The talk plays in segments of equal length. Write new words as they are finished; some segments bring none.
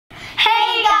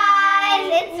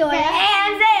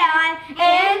and Zayon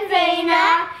and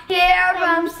Zaina here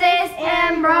from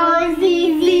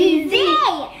SisAndBroZZZ.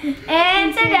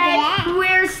 And today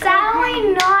we're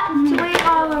sadly not doing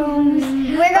our rooms.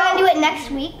 We're gonna do it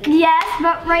next week. Yes,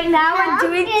 but right now we're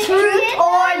doing Truth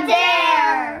or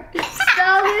Dare.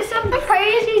 So there's some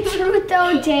crazy Truth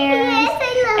or Dares.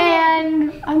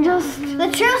 And I'm just...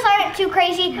 The truths aren't too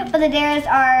crazy, but the dares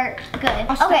are good.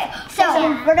 Okay, so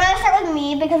we're gonna start with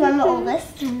me because I'm the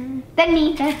oldest. Then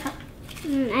me. I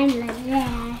love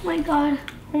that.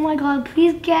 Oh my god,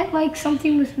 please get like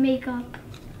something with makeup.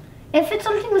 If it's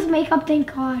something with makeup,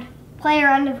 thank God. Play a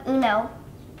round of Uno.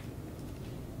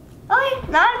 Okay,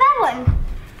 not a bad one.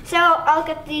 So I'll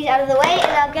get these out of the way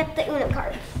and I'll get the Uno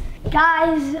cards.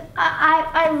 Guys,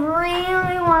 I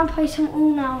really want to play some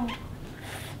Uno.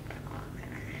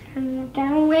 I'm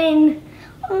gonna win.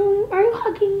 Are you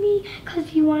hugging me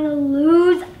because you want to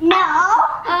lose? No.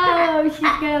 Oh, she's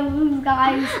gonna lose,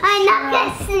 guys. I'm not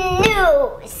gonna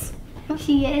snooze.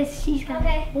 She is. She's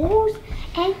gonna lose.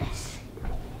 And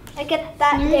I get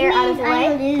that dare out of the way.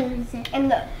 I lose. And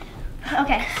the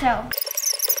okay, so.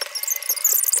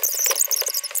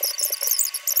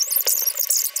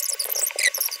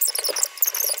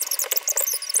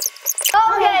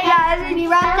 Okay, guys, we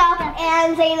wrapped up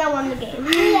and Zaina won the game.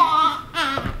 Yeah,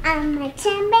 I'm a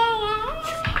champion.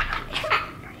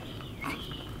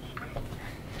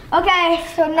 Okay,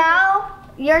 so now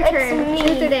your turn.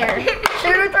 Truth or dare?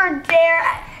 Truth or dare?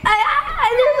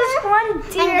 There's this one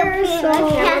dare.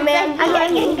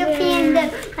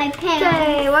 My parents.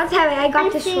 okay, what's happening? I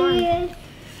got this one.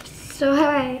 So how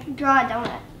I Draw a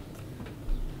donut.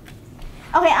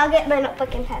 Okay, I'll get my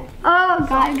notebook and pen. Oh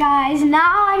god, guys!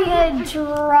 Now I need to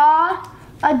draw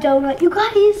a donut. You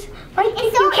guys,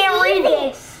 you can't read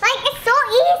this. Like, it's so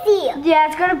easy. Yeah,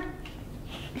 it's gonna.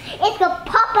 It's gonna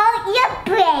pop out your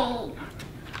brain.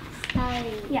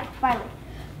 Sorry. Yeah, finally.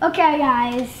 Okay,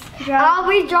 guys. I'll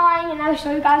be drawing and I'll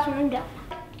show you guys when I'm done.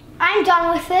 I'm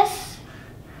done with this.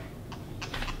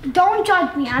 Don't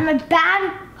judge me. I'm a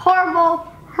bad, horrible,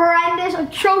 horrendous,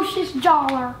 atrocious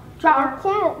drawer.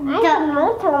 Moto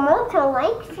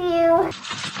likes you.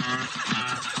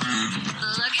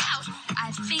 Look out,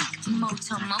 I think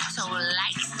Moto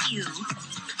likes you.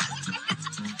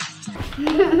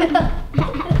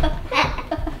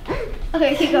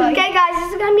 Okay, keep going. Okay, guys,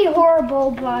 this is gonna be horrible,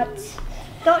 but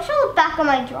Don't show the back of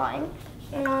my drawing.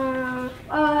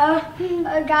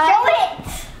 guys, Show it!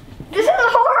 this is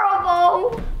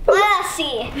horrible. Let's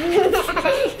see.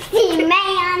 See,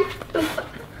 man.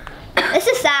 This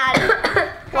is sad.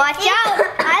 Watch out!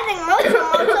 I think Moto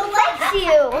likes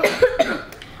you.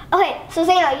 Okay, so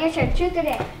Zaina, your turn. Truth or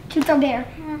dare? Truth or dare.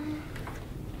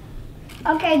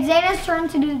 Okay, Zayna's turn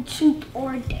to do truth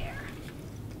or dare.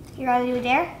 You're gonna do a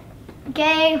dare?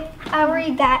 Okay, I'll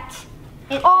read that.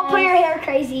 It Put says, your hair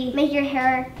crazy. make your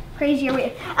hair crazy or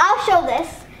weird. I'll show this.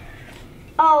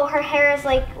 Oh, her hair is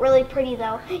like really pretty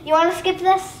though. You want to skip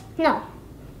this? No.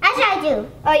 Actually, I do.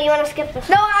 Oh, you want to skip this?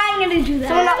 No, I'm gonna do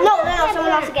that. Someone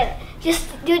someone else to get it. Just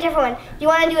do a different one. You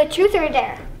want to do a truth or a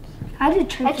dare? I did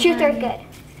truth. A truth or good.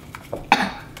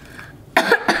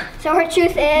 So her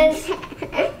truth is,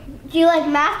 do you like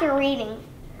math or reading?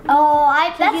 Oh,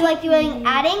 Do you like doing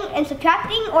adding and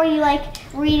subtracting, or you like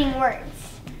reading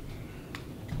words?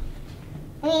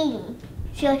 Reading.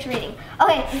 She likes reading.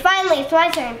 Okay, finally, it's my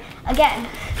turn. Again.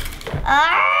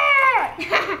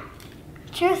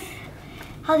 Truth.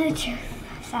 I'll do truth,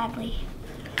 sadly.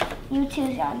 You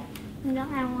too, John. No,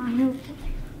 I want to.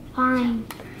 Fine.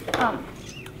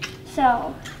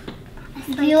 So,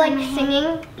 do you like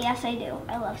singing? Yes, I do.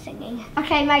 I love singing.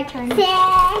 Okay, my turn.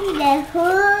 Send who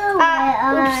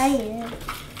are oops. you?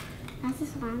 That's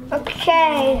this one.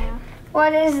 Okay.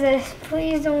 What is this?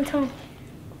 Please don't tell me.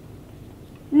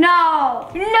 No,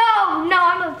 I'm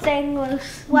not saying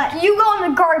this. What? You go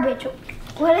in the garbage.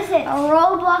 What is it? A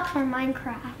Roblox for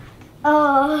Minecraft.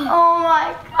 Oh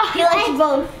my god. he likes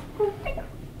both.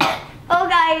 Oh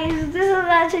guys, this is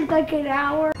gonna take like an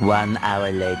hour. 1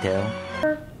 hour later.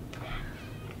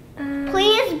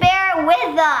 Please bear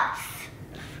with us.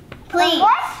 Please.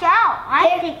 Watch out.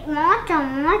 I think Moto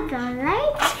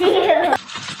likes you.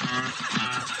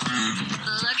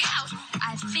 Look out,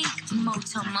 I think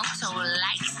Moto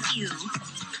likes you.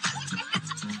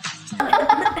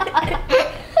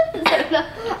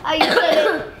 I said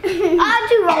it. I'll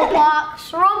do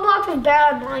Roblox. Roblox is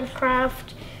better than Minecraft.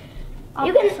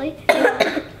 Obviously.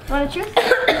 Want a truth?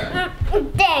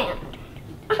 Damn.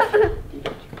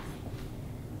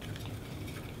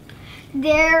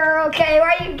 There, okay,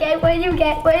 what do you get? Oh,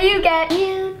 what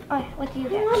do you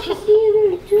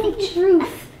get? The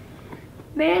truth.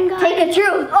 Man, guys. Take a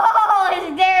truth.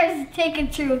 Oh, there's take a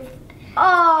truth.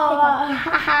 Oh,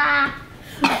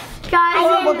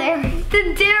 guys,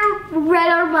 the dare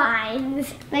read our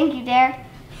minds. Thank you, Dare.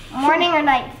 Morning or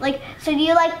night? Like, so do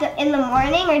you like the in the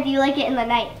morning or do you like it in the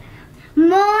night?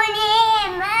 Morning.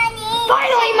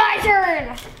 Finally, my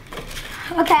turn.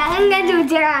 Okay, I'm gonna do a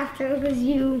dare after because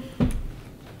you.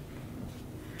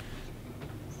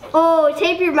 Oh,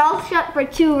 tape your mouth shut for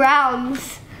 2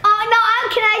 rounds. Oh no,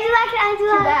 can I do that? Can I do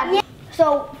Too that? bad.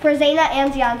 So for Zaina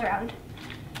and Zion's round.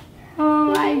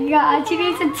 Oh my God, she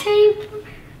needs to tape.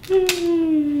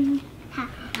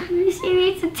 She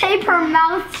needs to tape her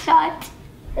mouth shut.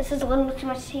 This is a little too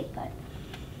much tape, but.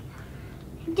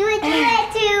 Do it.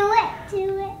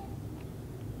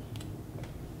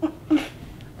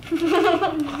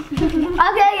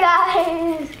 Okay,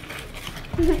 guys.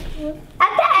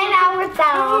 At the end, I will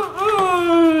settle.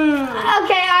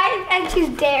 Okay, I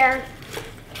choose dare.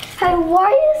 Hey, what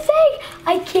are you saying?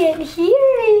 I can't hear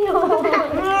you.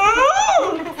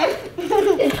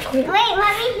 Wait,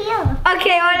 let me hear.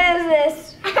 Okay, what is this?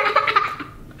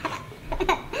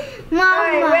 Mama.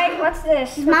 Alright, wait, what's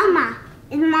this? Mama.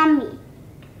 It's mommy.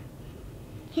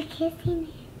 You're kissing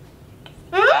me.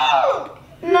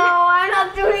 No, I'm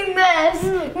not doing this.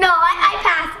 No, I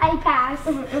pass. I pass.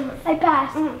 I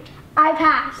pass. I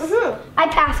pass. I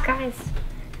pass, guys.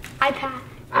 I pass.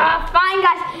 Fine,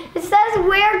 guys. It says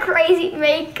wear crazy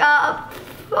makeup.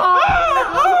 Oh,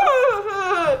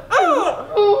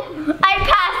 no. I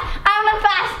pass. I'm gonna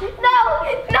pass. No.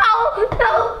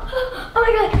 Oh my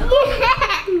God.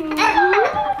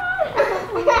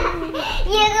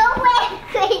 You go way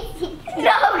crazy.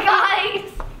 No, guys.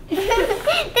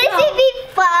 This would be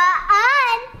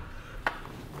fun.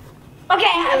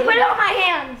 Okay, I put it on my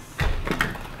hands.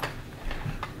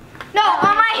 No,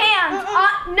 on my hands.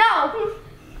 No.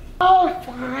 Oh,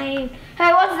 fine.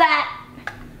 Hey, what's that?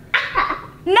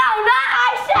 No, not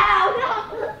eyeshadow.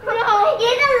 No.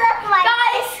 You don't look like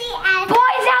Guys, Sissy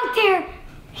boys out there,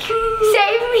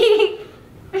 save me.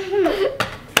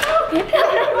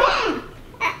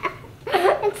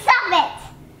 Stop it.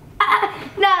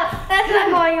 No, that's not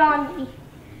going on me.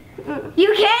 You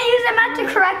can't use them at the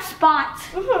correct spots.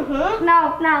 No.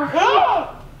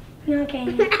 Okay.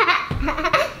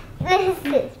 This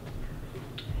is.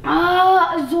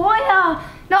 Zoya.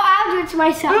 No, I'll do it to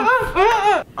myself.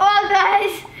 Oh,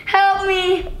 guys, help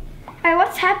me. Hey,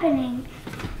 what's happening?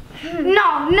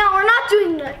 No, we're not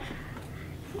doing that.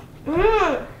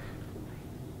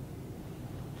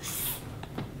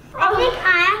 I think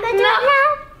I'm gonna do it now.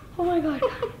 Oh my God.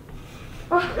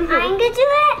 I'm gonna do it.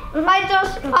 I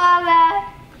just saw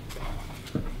that.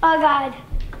 Oh God.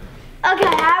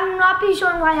 Okay, I will not be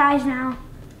showing my eyes now.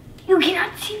 You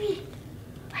cannot see me.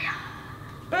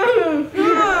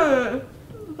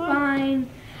 Fine.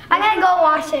 I'm gonna go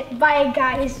wash it. Bye,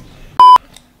 guys.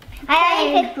 I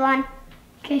already picked one.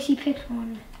 Okay, she picked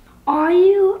one. Are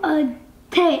you a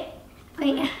pig?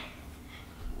 Wait.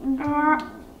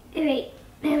 Wait.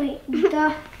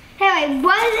 Hey,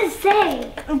 what does it say?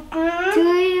 Do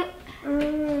you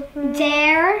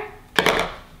dare?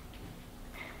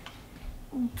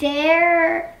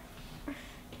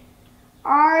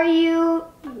 Are you?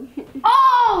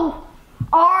 Oh!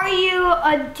 Are you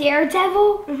a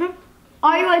daredevil?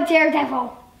 Are you a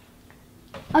daredevil?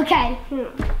 Okay.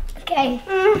 Okay. I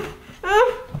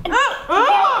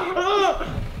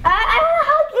don't know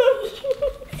how to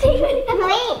say it.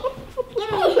 Wait.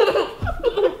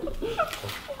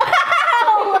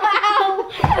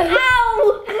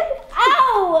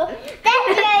 Ow! That's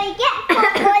what you get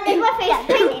for the face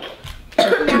picnic.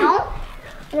 No?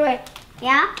 Wait.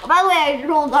 Yeah? By the way, I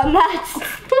drooled on that.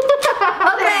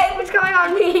 Okay, what's going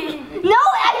on me? No,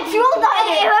 I drooled on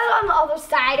It it. was on the other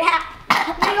side.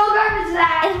 Let go garbage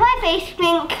that. Is my face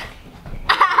pink?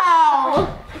 Ow!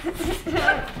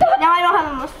 Now I don't have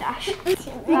a mustache.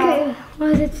 Okay, what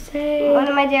does it say? One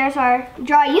of my dares are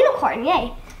draw a unicorn.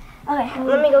 Yay. Okay,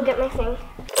 let me go get my thing.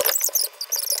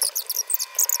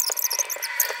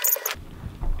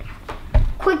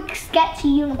 Quick sketch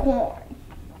unicorn.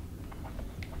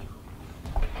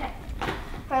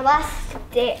 Our last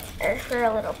dare for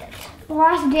a little bit.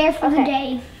 Last dare for the Okay.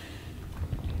 day.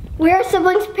 Wear a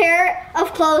sibling's pair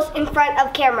of clothes in front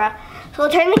of camera. So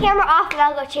we'll turn the camera off and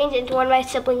I'll go change into one of my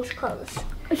siblings' clothes.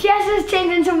 She has to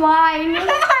change into mine.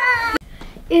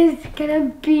 It's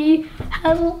gonna be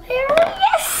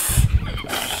hilarious.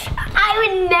 I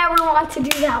would never want to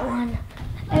do that one.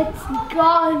 It's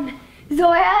gone.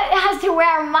 Zoya has to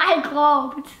wear my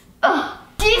clothes. Ugh,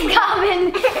 she's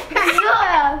coming.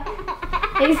 Zoya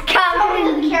is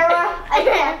coming. Camera, I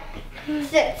can't.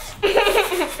 Sit.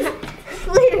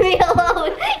 Leave me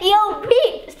alone. Yo,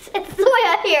 peeps. It's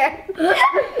Zoya here.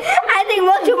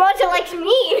 think Moto Moto likes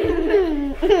me.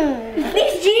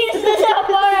 These jeans is how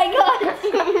far I got.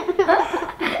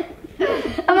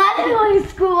 Imagine going to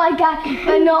school like that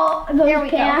and no those Here we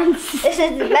pants. go. This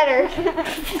is better.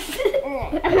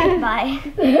 Bye.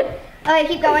 Okay,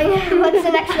 keep going. What's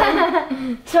the next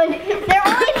one? So there are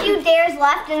only a few dares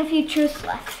left and a few truths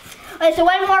left. Okay, so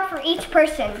one more for each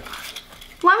person.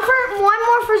 One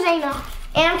more for Zaina.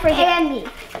 And for And me.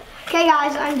 Okay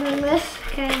guys, I'm doing this.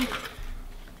 Okay.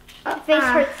 Face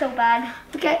hurts so bad.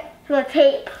 Okay. The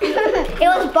tape. It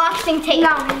was boxing tape. No,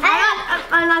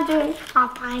 I'm not doing. Oh,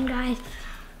 fine, guys.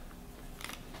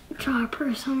 Draw a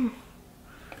person.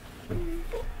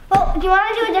 Well, do you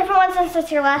want to do a different one since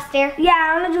it's your last dare? Yeah,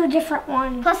 I want to do a different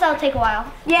one. Plus, that'll take a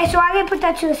while. Yeah, so I'm gonna put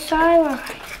that to the side.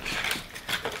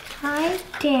 Right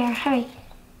there. Hey,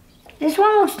 this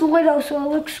one looks little, so it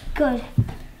looks good.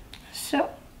 So,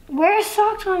 wear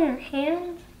socks on your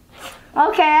hands.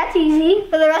 Okay, that's easy.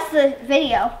 For the rest of the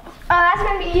video. Oh, that's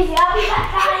gonna be easy. I'll be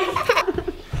back,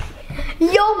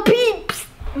 guys. Yo, peeps.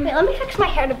 Wait, let me fix my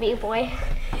hair to be a boy.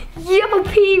 Yo,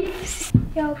 peeps.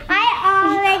 Yo, peeps.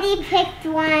 I already picked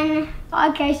one.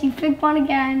 Okay, so you picked one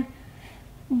again.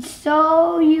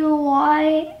 So you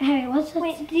like? Hey, what's this?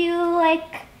 Wait, do you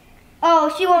like?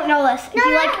 Oh, she won't know this. Do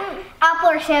you like Apple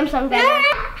or Samsung better?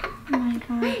 Oh my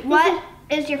god. What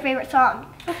is your favorite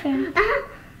song? Okay.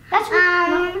 That's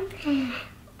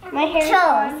my hair is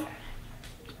gone.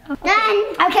 Done.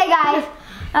 Okay, guys.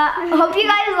 Hope you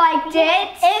guys liked it.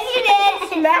 If you did,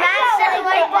 smash that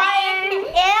like button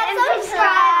and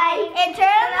subscribe and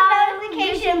turn on the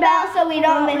notification bell so we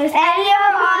don't miss any of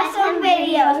our awesome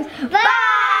videos.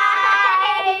 Bye!